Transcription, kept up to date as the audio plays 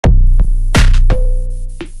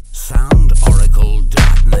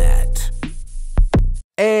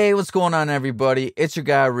what's going on, everybody? It's your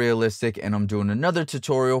guy Realistic, and I'm doing another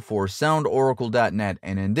tutorial for soundoracle.net.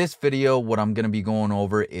 And in this video, what I'm going to be going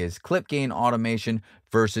over is clip gain automation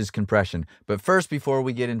versus compression. But first, before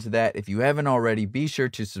we get into that, if you haven't already, be sure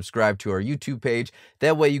to subscribe to our YouTube page.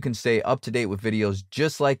 That way you can stay up to date with videos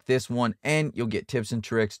just like this one, and you'll get tips and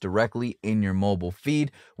tricks directly in your mobile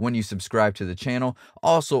feed when you subscribe to the channel.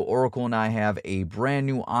 Also, Oracle and I have a brand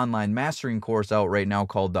new online mastering course out right now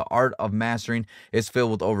called The Art of Mastering. It's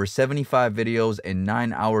filled with over 75 videos and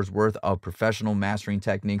 9 hours worth of professional mastering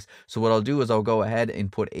techniques. So what I'll do is I'll go ahead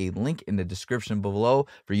and put a link in the description below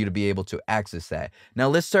for you to be able to access that. Now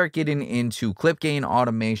let's start getting into clip gain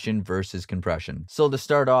automation versus compression. So to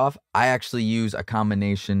start off, I actually use a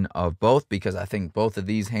combination of both because I think both of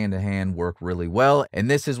these hand in hand work really well. And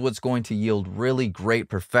this is what's going to yield really great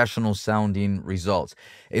professional sounding results.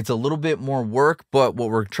 It's a little bit more work, but what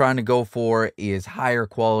we're trying to go for is higher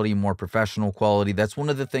quality, more professional quality. That's one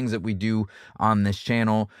of the things that we do on this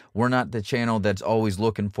channel. We're not the channel that's always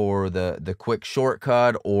looking for the quick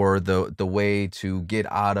shortcut or the way to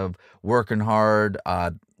get out of working hard.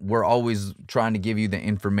 We're always trying to give you the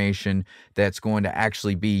information that's going to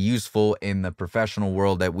actually be useful in the professional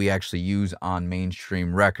world that we actually use on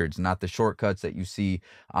mainstream records, not the shortcuts that you see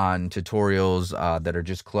on tutorials that are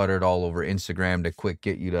just cluttered all over Instagram to quick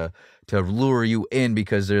get you to lure you in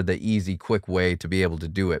because they're the easy, quick way to be able to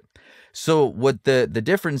do it. So what the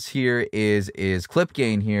difference here is clip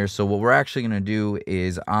gain here. So what we're actually going to do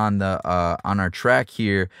is on our track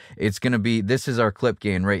here, it's going to be, this is our clip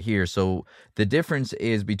gain right here. So the difference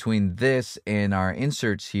is between this and our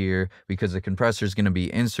inserts here, because the compressor is going to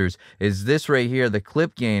be inserts, is this right here, the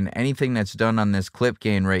clip gain. Anything that's done on this clip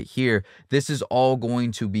gain right here, this is all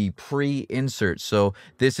going to be pre-insert. So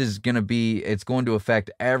this is going to be, it's going to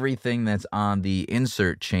affect everything that's on the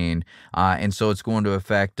insert chain. And so it's going to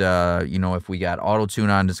affect, you know, if we got auto-tune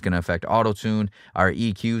on, it's going to affect auto-tune. Our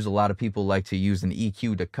EQs, a lot of people like to use an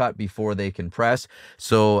EQ to cut before they compress.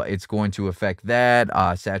 So it's going to affect that.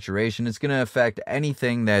 Saturation, it's going to affect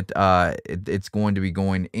anything that it's going to be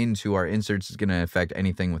going into our inserts. Is going to affect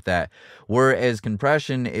anything with that. Whereas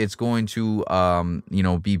compression, it's going to, you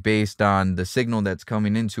know, be based on the signal that's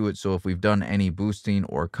coming into it. So if we've done any boosting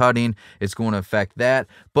or cutting, it's going to affect that,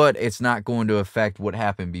 but it's not going to affect what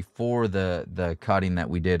happened before the cutting that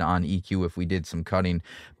we did on EQ if we did some cutting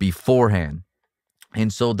beforehand.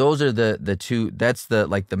 And so those are the two, that's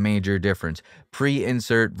the major difference,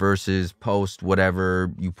 pre-insert versus post,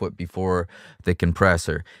 whatever you put before the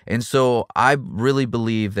compressor. And so I really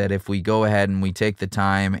believe that if we go ahead and we take the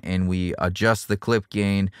time and we adjust the clip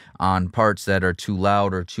gain on parts that are too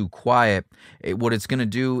loud or too quiet, what it's going to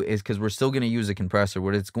do is, because we're still going to use a compressor,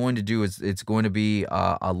 what it's going to do is it's going to be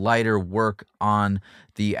a lighter work on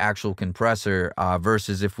the actual compressor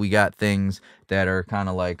versus if we got things that are kind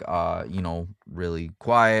of like, you know, really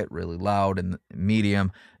quiet, really loud, and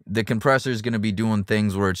medium. The compressor is going to be doing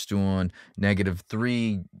things where it's doing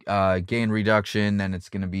 -3 gain reduction, then it's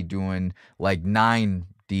going to be doing like 9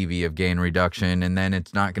 dB of gain reduction, and then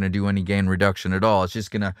it's not going to do any gain reduction at all. It's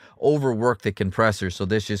just going to overwork the compressor. So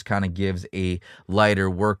this just kind of gives a lighter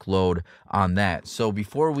workload on that. So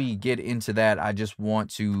before we get into that, I just want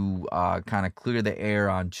to kind of clear the air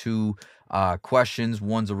on two questions.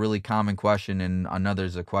 One's a really common question, and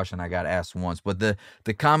another's a question I got asked once. But the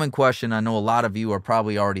common question, I know a lot of you are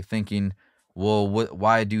probably already thinking, well,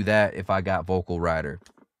 why do that if I got Vocal Rider?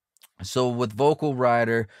 So with Vocal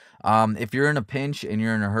Rider, if you're in a pinch and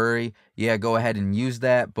you're in a hurry, yeah, go ahead and use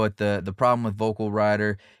that. But the problem with Vocal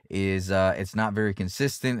Rider is it's not very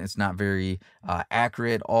consistent. It's not very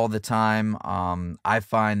accurate all the time. I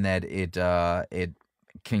find that it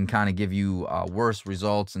can kind of give you worse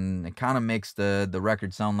results, and it kind of makes the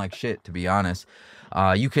record sound like shit, to be honest.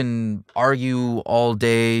 You can argue all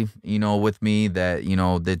day, you know, with me that, you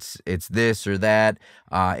know, it's this or that.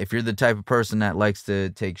 If you're the type of person that likes to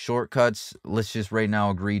take shortcuts, let's just right now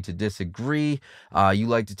agree to disagree. You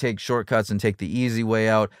like to take shortcuts and take the easy way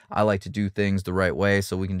out. I like to do things the right way,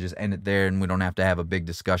 so we can just end it there and we don't have to have a big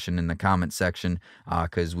discussion in the comment section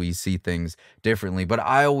because we see things differently. But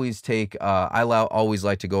I always take, I always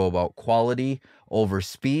like to go about quality over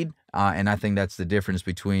speed. And I think that's the difference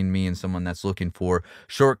between me and someone that's looking for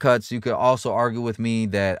shortcuts. You could also argue with me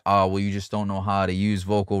that, well, you just don't know how to use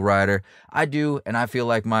Vocal Rider. I do, and I feel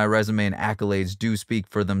like my resume and accolades do speak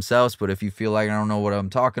for themselves. But if you feel like I don't know what I'm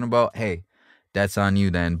talking about, hey, that's on you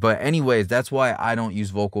then. But anyways, that's why I don't use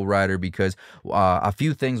Vocal Rider, because a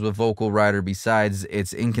few things with Vocal Rider, besides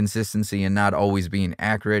its inconsistency and not always being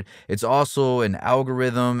accurate, it's also an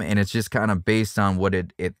algorithm, and it's just kind of based on what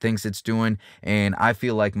it thinks it's doing. And I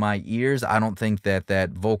feel like my ears, I don't think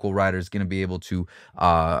that Vocal Rider is going to be able to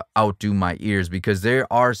outdo my ears, because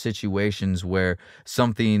there are situations where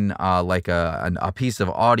something like a piece of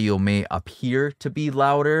audio may appear to be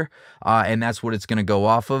louder, and that's what it's going to go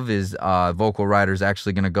off of. Is Vocal Rider is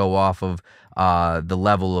actually going to go off of the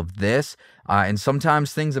level of this, and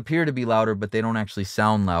sometimes things appear to be louder, but they don't actually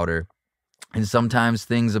sound louder. And sometimes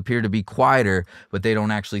things appear to be quieter, but they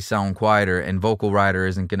don't actually sound quieter. And Vocal Rider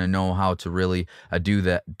isn't going to know how to really do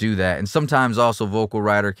that. And sometimes also Vocal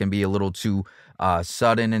Rider can be a little too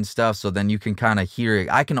sudden and stuff. So then you can kind of hear it.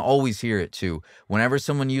 I can always hear it too. Whenever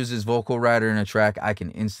someone uses Vocal Rider in a track, I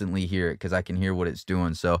can instantly hear it, because I can hear what it's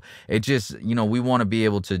doing. So it just, we want to be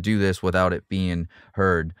able to do this without it being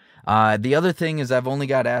heard. The other thing is, I've only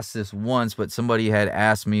got asked this once, but somebody had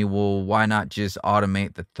asked me, well, why not just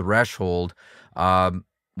automate the threshold?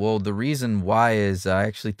 Well, the reason why is I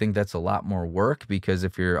actually think that's a lot more work, because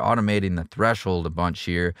if you're automating the threshold a bunch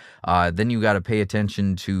here, then you got to pay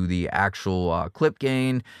attention to the actual clip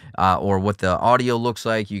gain, or what the audio looks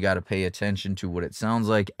like. You got to pay attention to what it sounds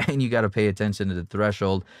like, and you got to pay attention to the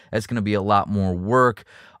threshold. That's going to be a lot more work.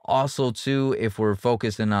 Also, too, if we're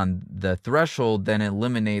focusing on the threshold, then it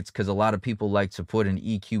eliminates, because a lot of people like to put an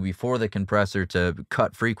EQ before the compressor to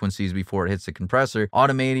cut frequencies before it hits the compressor.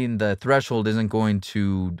 Automating the threshold isn't going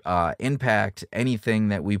to impact anything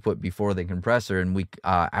that we put before the compressor, and we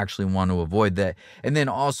actually want to avoid that. And then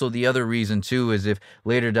also the other reason, too, is if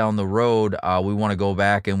later down the road we want to go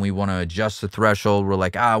back and we want to adjust the threshold, we're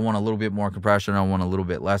like, I want a little bit more compression, I want a little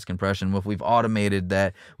bit less compression. Well, if we've automated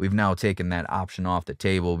that, we've now taken that option off the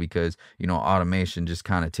table, because automation just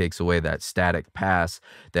kind of takes away that static pass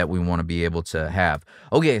that we want to be able to have.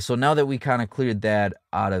 Okay, so now that we kind of cleared that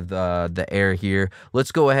out of the air here,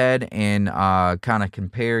 let's go ahead and kind of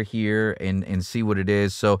compare here and see what it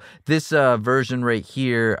is. So this version right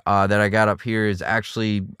here that I got up here is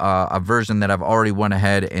actually a version that I've already went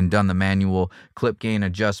ahead and done the manual clip gain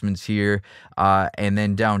adjustments here, and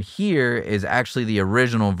then down here is actually the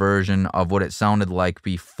original version of what it sounded like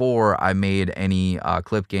before I made any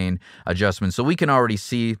clip gain adjustments. So we can already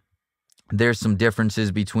see there's some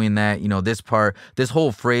differences between that. This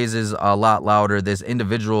whole phrase is a lot louder. This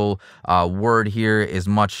individual word here is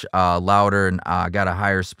much louder and got a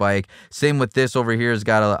higher spike. Same with this over here, has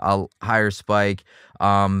got a higher spike.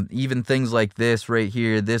 Even things like this right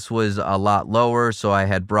here, this was a lot lower, so I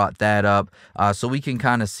had brought that up, so we can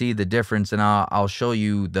kind of see the difference, and I'll show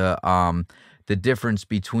you the difference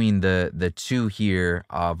between the two here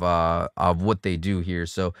of what they do here.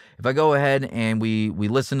 So if I go ahead and we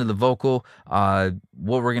listen to the vocal,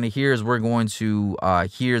 what we're going to hear is we're going to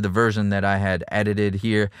hear the version that I had edited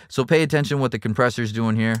here. So pay attention what the compressor's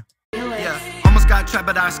doing here. Yeah, almost got trapped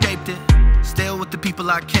but I escaped it. Still with the people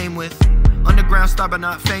I came with. Underground star but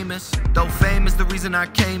not famous. Though fame is the reason I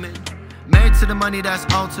came in. Married to the money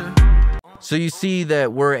that's altered. So you see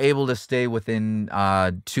that we're able to stay within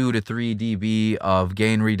 2 to 3 dB of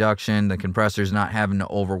gain reduction. The compressor's not having to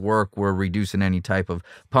overwork. We're reducing any type of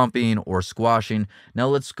pumping or squashing. Now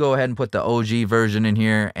let's go ahead and put the OG version in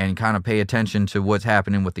here and kind of pay attention to what's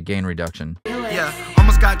happening with the gain reduction. Yeah,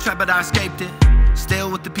 almost got trapped but I escaped it.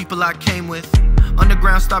 Still with the people I came with.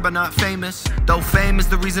 Underground star but not famous. Though fame is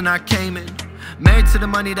the reason I came in. Married to the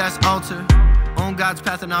money that's altered. On God's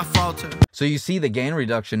path and I falter. So you see the gain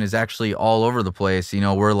reduction is actually all over the place.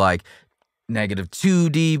 We're like -2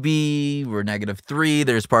 dB, we're -3.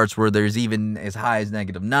 There's parts where there's even as high as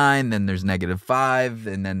 -9, then there's -5,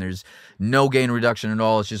 and then there's no gain reduction at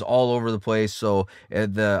all. It's just all over the place. So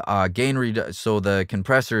the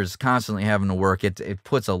compressor is constantly having to work. It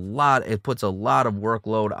puts a lot of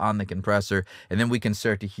workload on the compressor, and then we can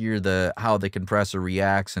start to hear how the compressor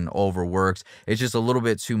reacts and overworks. It's just a little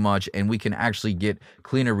bit too much, and we can actually get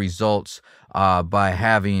cleaner results by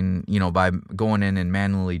by going in and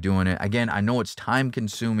manually doing it. Again, I know it's time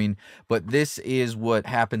consuming, but this is what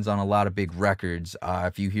happens on a lot of big records.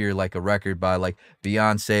 If you hear like a record by like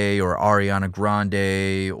Beyonce or Ariana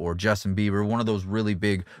Grande or Justin Bieber, one of those really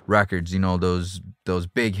big records, those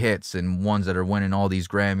big hits and ones that are winning all these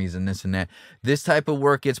Grammys and this and that, this type of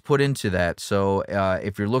work gets put into that. So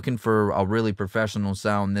if you're looking for a really professional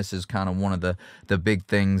sound, this is kind of one of the big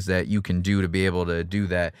things that you can do to be able to do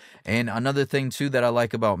that. And another other thing too that I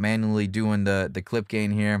like about manually doing the clip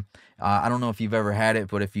gain here, I don't know if you've ever had it,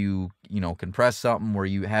 but if you compress something where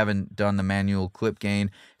you haven't done the manual clip gain,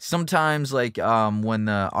 sometimes like when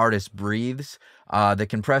the artist breathes, the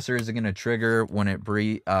compressor isn't going to trigger when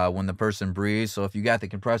when the person breathes. So if you got the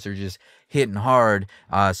compressor just hitting hard,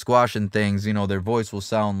 squashing things, their voice will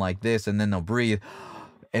sound like this, and then they'll breathe,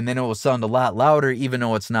 and then it will sound a lot louder, even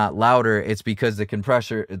though it's not louder. It's because the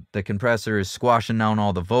compressor is squashing down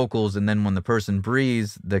all the vocals, and then when the person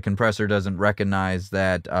breathes, the compressor doesn't recognize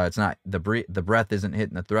that it's not the breath isn't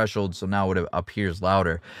hitting the threshold, so now it appears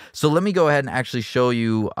louder. So let me go ahead and actually show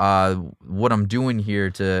you what I'm doing here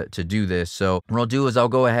to do this. So what I'll do is I'll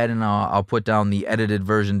go ahead and I'll put down the edited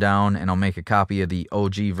version down, and I'll make a copy of the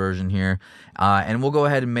OG version here, and we'll go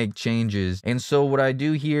ahead and make changes. And so what I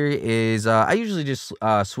do here is I usually just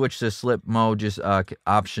switch to slip mode, just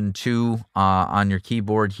option 2 on your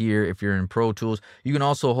keyboard here. If you're in Pro Tools, you can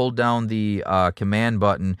also hold down the command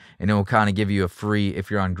button, and it will kind of give you a free.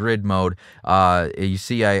 If you're on grid mode, you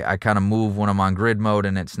see I kind of move when I'm on grid mode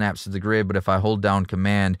and it snaps to the grid, but if I hold down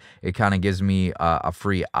command, it kind of gives me a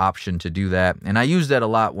free option to do that. And I use that a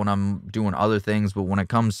lot when I'm doing other things, but when it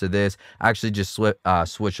comes to this, I actually just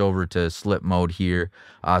switch over to slip mode here,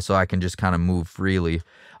 so I can just kind of move freely.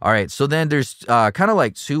 All right, so then there's kind of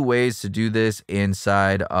like 2 ways to do this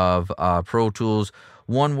inside of Pro Tools.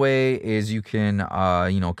 One way is you can,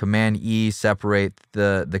 Command E, separate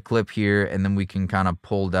the clip here, and then we can kind of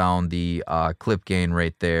pull down the clip gain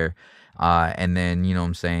right there, and then,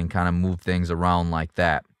 kind of move things around like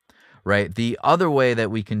that. Right. The other way that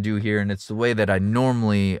we can do here, and it's the way that I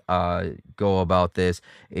normally go about this,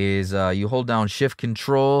 is you hold down Shift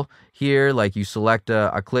Control here. Like you select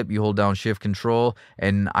a clip, you hold down Shift Control,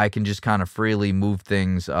 and I can just kind of freely move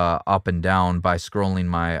things up and down by scrolling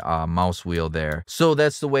my mouse wheel there. So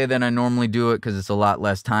that's the way that I normally do it, because it's a lot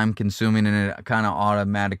less time consuming, and it kind of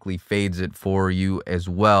automatically fades it for you as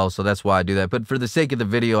well. So that's why I do that. But for the sake of the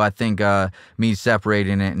video, I think me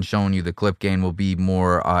separating it and showing you the clip gain will be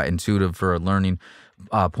more intuitive for a learning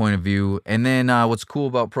point of view. And then what's cool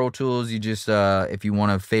about Pro Tools, you just if you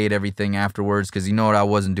want to fade everything afterwards, because I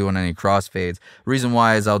wasn't doing any crossfades. Reason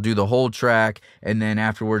why is I'll do the whole track, and then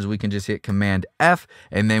afterwards we can just hit Command F,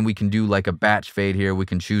 and then we can do like a batch fade here. We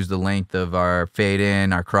can choose the length of our fade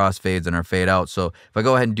in, our crossfades, and our fade out. So if I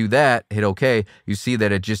go ahead and do that, hit OK, you see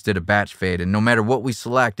that it just did a batch fade. And no matter what we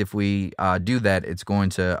select, if we do that, it's going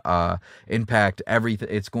to impact everything.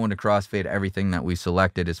 It's going to crossfade everything that we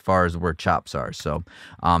selected as far as where chops are. So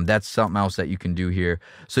that's something else that you can do here.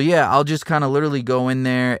 So yeah, I'll just kind of literally go in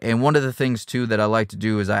there. And one of the things too that I like to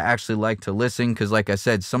do is I actually like to listen, because like I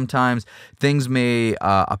said, sometimes things may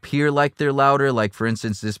appear like they're louder. Like for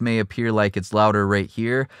instance, this may appear like it's louder right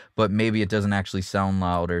here, but maybe it doesn't actually sound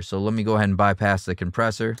louder. So let me go ahead and bypass the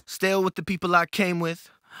compressor. Still with the people I came with.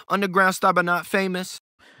 Underground star but not famous.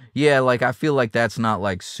 Yeah, like I feel like that's not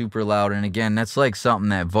like super loud, and again, that's like something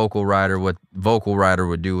that Vocal Rider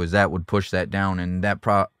would do, is that would push that down, and that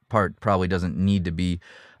part probably doesn't need to be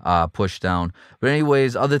pushed down. But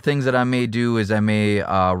anyways, other things that I may do is I may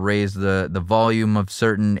raise the volume of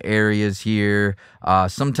certain areas here.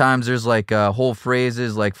 Sometimes there's like whole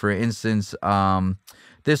phrases, like for instance,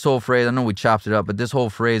 this whole phrase, I know we chopped it up, but this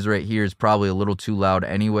whole phrase right here is probably a little too loud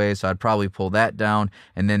anyway, so I'd probably pull that down.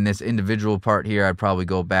 And then this individual part here, I'd probably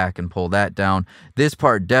go back and pull that down. This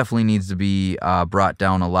part definitely needs to be brought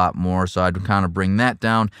down a lot more, so I'd kind of bring that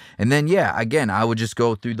down. And then, yeah, again, I would just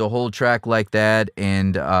go through the whole track like that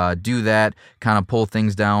and do that, kind of pull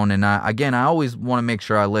things down. And again, I always want to make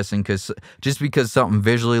sure I listen, because just because something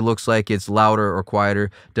visually looks like it's louder or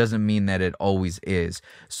quieter doesn't mean that it always is.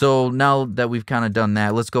 So now that we've kind of done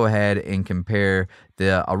that, let's go ahead and compare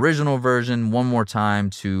the original version one more time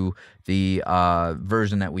to the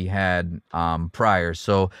version that we had prior.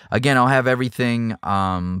 So again, I'll have everything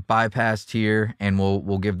bypassed here, and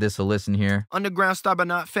we'll give this a listen here. Underground star but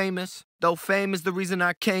not famous, though fame is the reason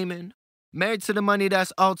I came in. Married to the money,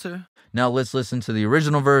 that's altar. Now let's listen to the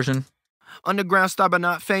original version. Underground star but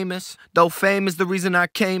not famous, though fame is the reason I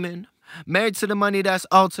came in. Married to the money, that's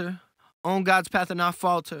altar. On God's path and not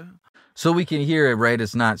falter. So we can hear it, right?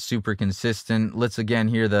 It's not super consistent. Let's again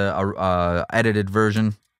hear the edited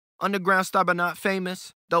version. Underground star but not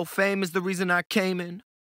famous, though fame is the reason I came in.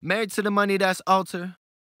 Married to the money, that's altar.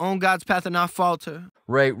 On God's path and not falter.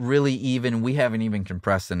 Right, really even. We haven't even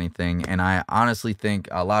compressed anything, and I honestly think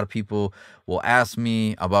a lot of people will ask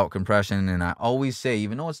me about compression, and I always say,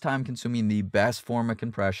 even though it's time consuming, the best form of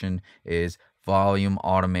compression is volume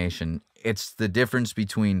automation. It's the difference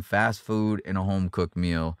between fast food and a home cooked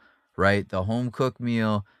meal, right? The home cooked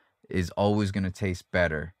meal is always going to taste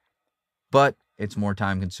better, but it's more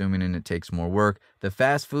time consuming and it takes more work. The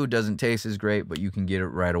fast food doesn't taste as great, but you can get it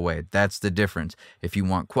right away. That's the difference. If you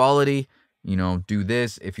want quality, you know, do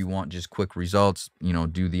this. If you want just quick results, you know,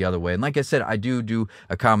 do the other way. And like I said, I do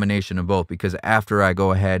a combination of both, because after I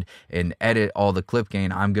go ahead and edit all the clip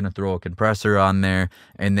gain, I'm going to throw a compressor on there,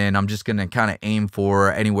 and then I'm just going to kind of aim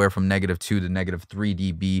for anywhere from -2 to -3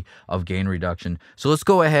 dB of gain reduction. So let's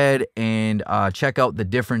go ahead and check out the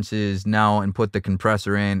differences now and put the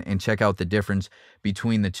compressor in and check out the difference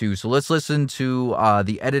between the two. So let's listen to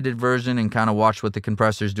the edited version and kind of watch what the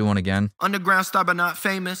compressor's doing again. Underground star but not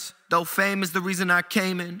famous, though fame is the reason I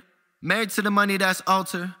came in. Married to the money, that's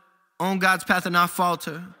altar. On God's path and not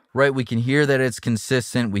falter. Right, we can hear that it's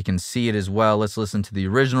consistent. We can see it as well. Let's listen to the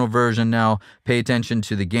original version now. Pay attention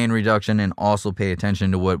to the gain reduction and also pay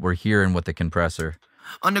attention to what we're hearing with the compressor.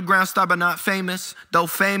 Underground star but not famous, though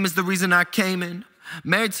fame is the reason I came in.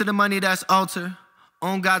 Married to the money, that's altar.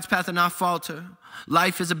 On God's path and not falter.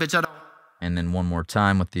 Life is a bitch I don't. And then one more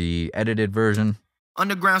time with the edited version.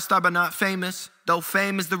 Underground star but not famous, though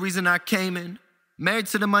fame is the reason I came in. Married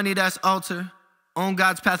to the money, that's altar. On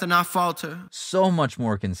God's path and not falter. So much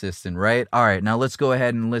more consistent, right? All right, now let's go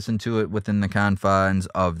ahead and listen to it within the confines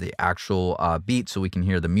of the actual beat so we can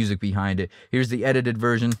hear the music behind it. Here's the edited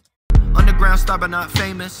version. Underground star but not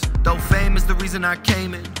famous, though fame is the reason I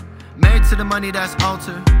came in. Married to the money, that's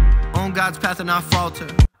altar. On God's path and not falter.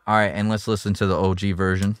 All right, and let's listen to the OG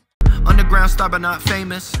version. Underground star but not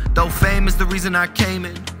famous, though fame is the reason I came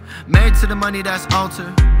in. Married to the money, that's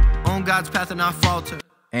altar. On God's path and not falter.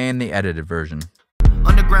 And the edited version.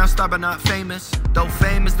 Underground star but not famous, though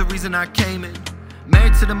fame is the reason I came in.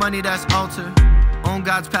 Married to the money, that's altar. On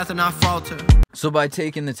God's path and not falter. So by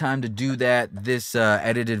taking the time to do that, this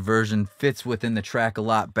edited version fits within the track a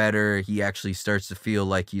lot better. He actually starts to feel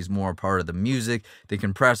like he's more a part of the music. The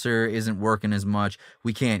compressor isn't working as much.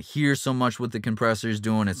 We can't hear so much what the compressor is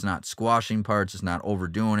doing. It's not squashing parts. It's not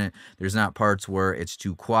overdoing it. There's not parts where it's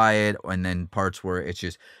too quiet and then parts where it's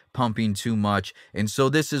just pumping too much. And so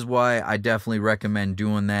this is why I definitely recommend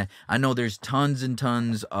doing that. I know there's tons and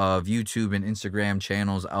tons of YouTube and Instagram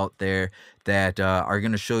channels out there that are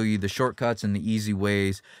going to show you the shortcuts and the easy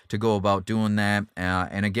ways to go about doing that.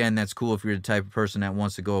 And again, that's cool if you're the type of person that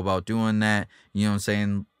wants to go about doing that. You know what I'm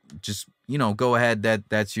saying? Just, you know, go ahead.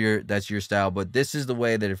 That's your style. But this is the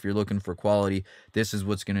way that if you're looking for quality, this is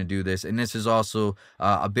what's going to do this. And this is also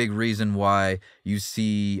a big reason why you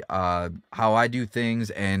see how I do things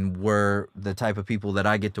and where the type of people that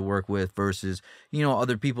I get to work with versus, you know,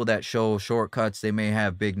 other people that show shortcuts. They may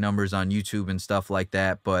have big numbers on YouTube and stuff like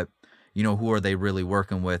that, but you know, who are they really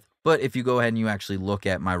working with? But if you go ahead and you actually look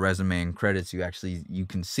at my resume and credits, you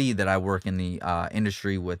can see that I work in the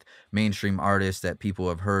industry with mainstream artists that people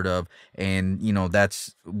have heard of. And, you know,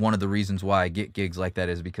 that's one of the reasons why I get gigs like that,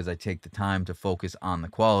 is because I take the time to focus on the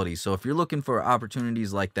quality. So if you're looking for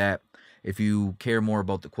opportunities like that, if you care more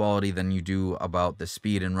about the quality than you do about the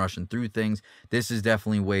speed and rushing through things, this is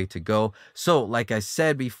definitely a way to go. So like I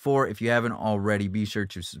said before, if you haven't already, be sure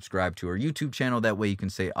to subscribe to our YouTube channel. That way you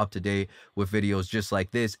can stay up to date with videos just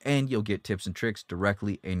like this, and you'll get tips and tricks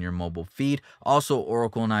directly in your mobile feed. Also,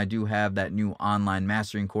 Oracle and I do have that new online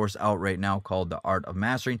mastering course out right now called The Art of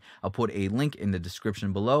Mastering. I'll put a link in the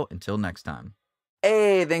description below. Until next time.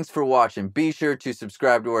 Hey, thanks for watching. Be sure to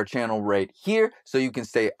subscribe to our channel right here so you can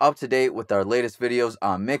stay up to date with our latest videos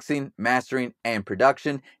on mixing, mastering, and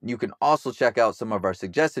production. You can also check out some of our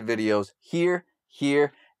suggested videos here,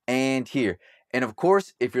 here, and here. And of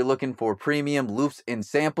course, if you're looking for premium loops and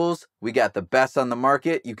samples, we got the best on the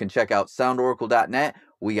market. You can check out soundoracle.net.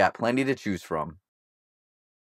 We got plenty to choose from.